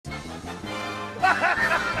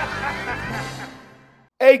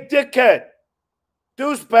Hey, dickhead,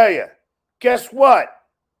 deuce payer, guess what?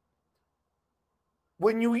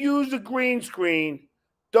 When you use a green screen,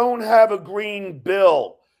 don't have a green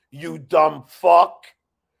bill, you dumb fuck,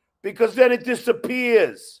 because then it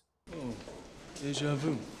disappears. Oh, déjà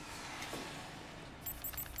vu.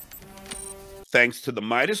 Thanks to the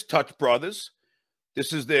Midas Touch Brothers.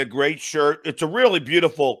 This is their great shirt. It's a really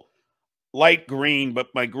beautiful light green, but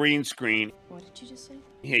my green screen. What did you just say?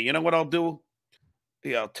 Here, you know what I'll do?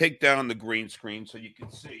 Yeah, I'll take down the green screen so you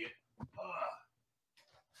can see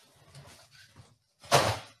it.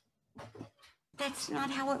 That's not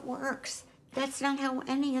how it works. That's not how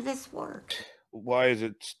any of this works. Why is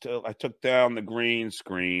it still? I took down the green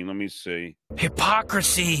screen. Let me see.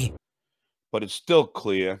 Hypocrisy. But it's still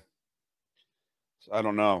clear. I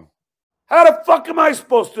don't know. How the fuck am I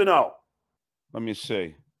supposed to know? Let me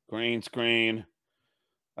see. Green screen.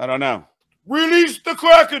 I don't know. Release the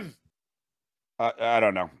Kraken. I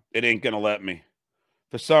don't know. It ain't going to let me.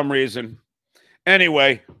 For some reason.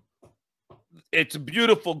 Anyway, it's a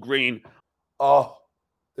beautiful green. Oh,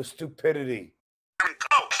 the stupidity.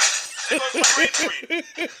 Oh, there goes my green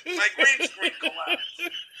screen. My green screen collapsed.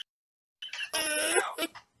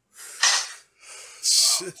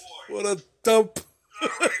 Shit, what a dump.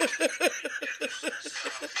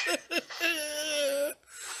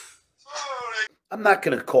 I'm not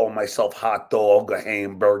going to call myself hot dog or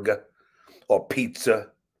hamburger or pizza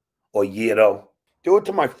or gyro. Do it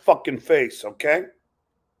to my fucking face, okay?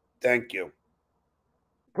 Thank you.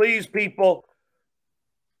 Please, people,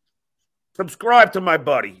 subscribe to my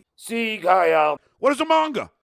buddy. Sieg Heil. What is a manga?